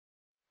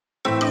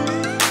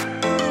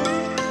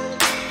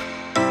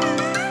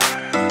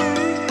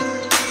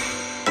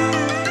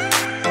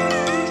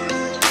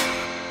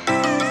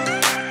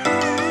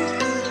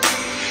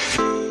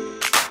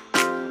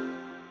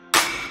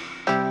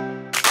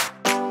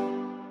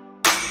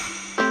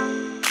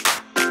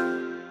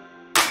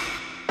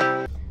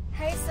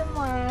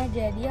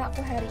jadi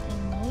aku hari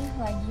ini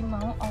lagi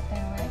mau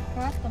OTW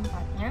ke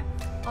tempatnya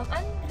Om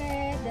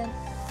Andre. Dan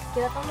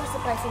kita tuh mau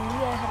surprisein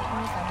dia hari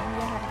ini karena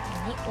dia hari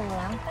ini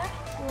ulang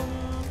tahun.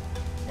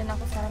 Dan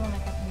aku sekarang mau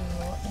make up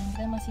dulu. Dan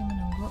kita masih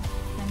menunggu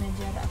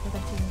manajer aku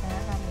tercinta,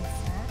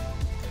 Karisa.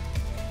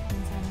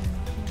 Dan saya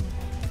menunggu make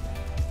up.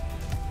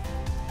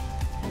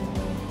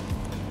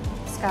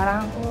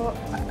 Sekarang aku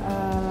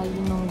lagi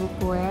nunggu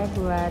kue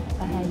buat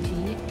Pak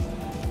Haji.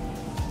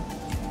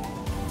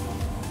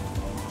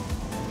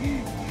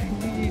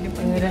 Di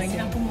depan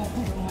bilangin aku mau ke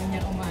rumahnya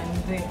Om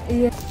Andre.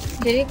 Iya.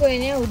 Jadi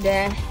kuenya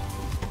udah.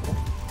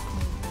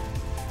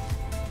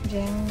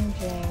 Jeng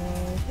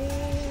jeng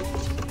jeng.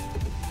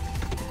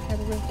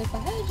 Happy birthday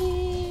Pak Haji.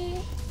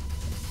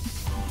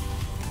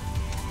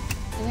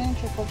 Ini yang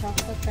cukup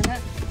coklat karena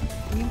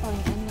ini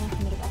paling enak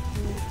menurut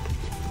aku.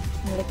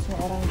 Menurut semua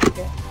orang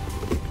juga.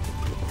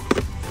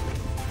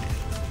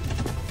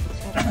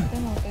 Sekarang kita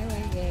mau OTW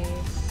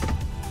guys.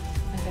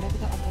 Akhirnya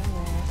kita OTW.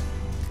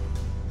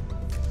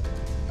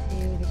 See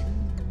you di sana.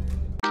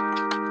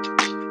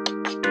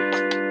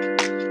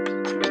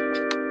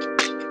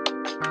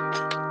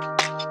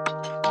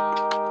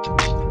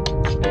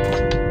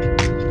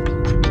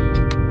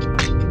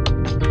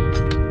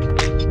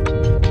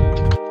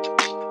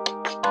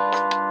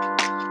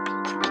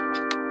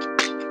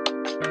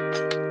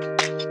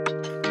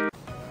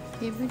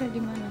 Gaby udah di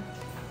mana?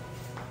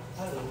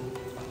 Halo.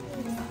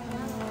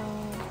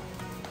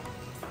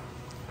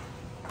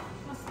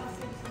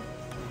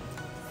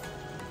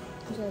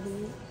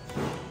 Jadi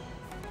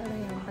udah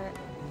nyampe.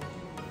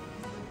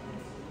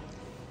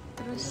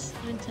 Terus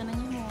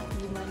rencananya mau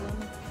gimana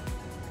nih?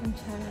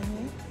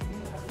 Rencananya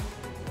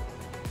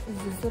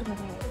jujur nggak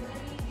tahu.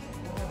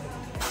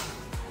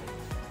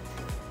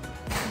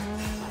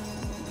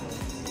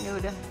 Ya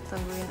udah,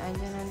 tungguin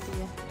aja nanti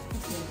ya.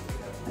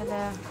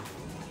 Dadah.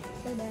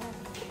 Dadah.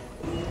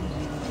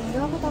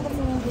 Enggak, aku takut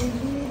sama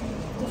Gaby.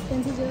 Terus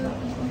Kenzi jawab,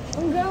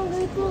 enggak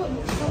itu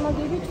sama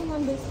Gaby cuma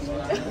bestie.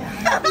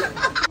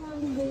 Cuma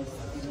bestie.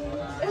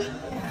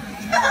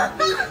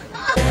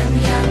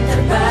 Yang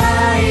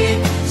terbaik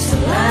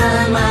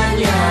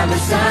selamanya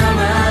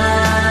bersama.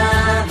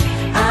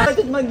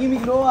 Itu cuma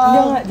gimmick doang.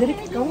 Iya nggak, jadi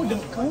kamu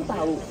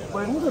tahu,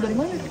 kamu tuh dari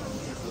mana?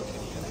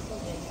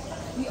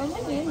 Di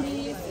online di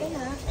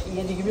Vena.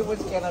 Iya di gimmick buat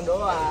skena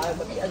doang,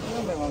 tapi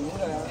aslinya memang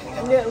enggak.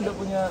 Kan dia udah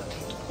punya,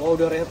 oh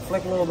udah red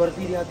flag lo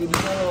berarti di hati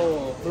dia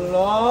lo.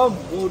 Belum,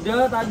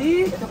 udah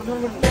tadi.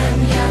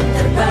 Yang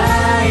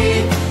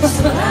terbaik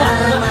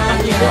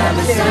selamanya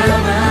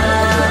bersama.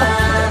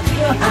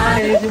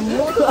 Ayo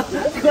semua.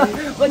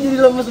 Kok jadi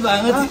lemes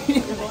banget sih?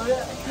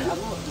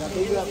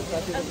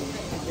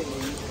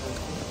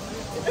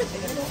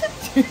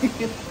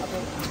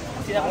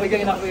 Tidak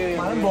pegangin aku.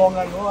 Malah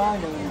bohongan doang,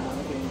 jangan.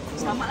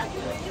 Sama lagi.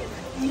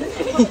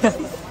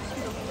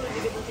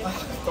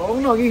 Tolong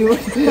dong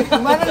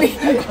gimana nih?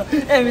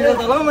 Minta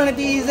tolong sama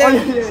netizen.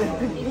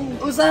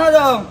 Usaha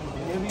dong.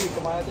 Jadi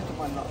kemarin tuh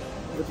cuma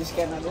berarti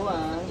skena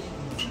doang.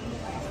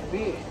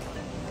 Tapi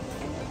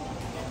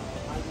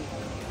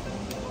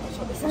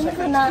Sana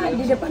kena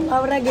di depan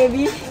Laura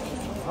Gaby,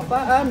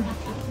 apaan?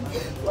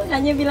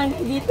 makanya bilang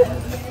kayak gitu.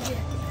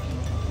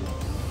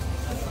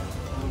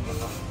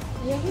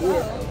 Iya,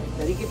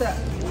 Jadi kita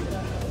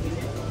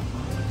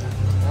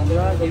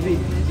Alhamdulillah Gaby,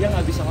 dia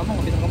nggak bisa ngomong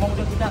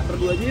udah kita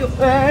berdua aja yuk.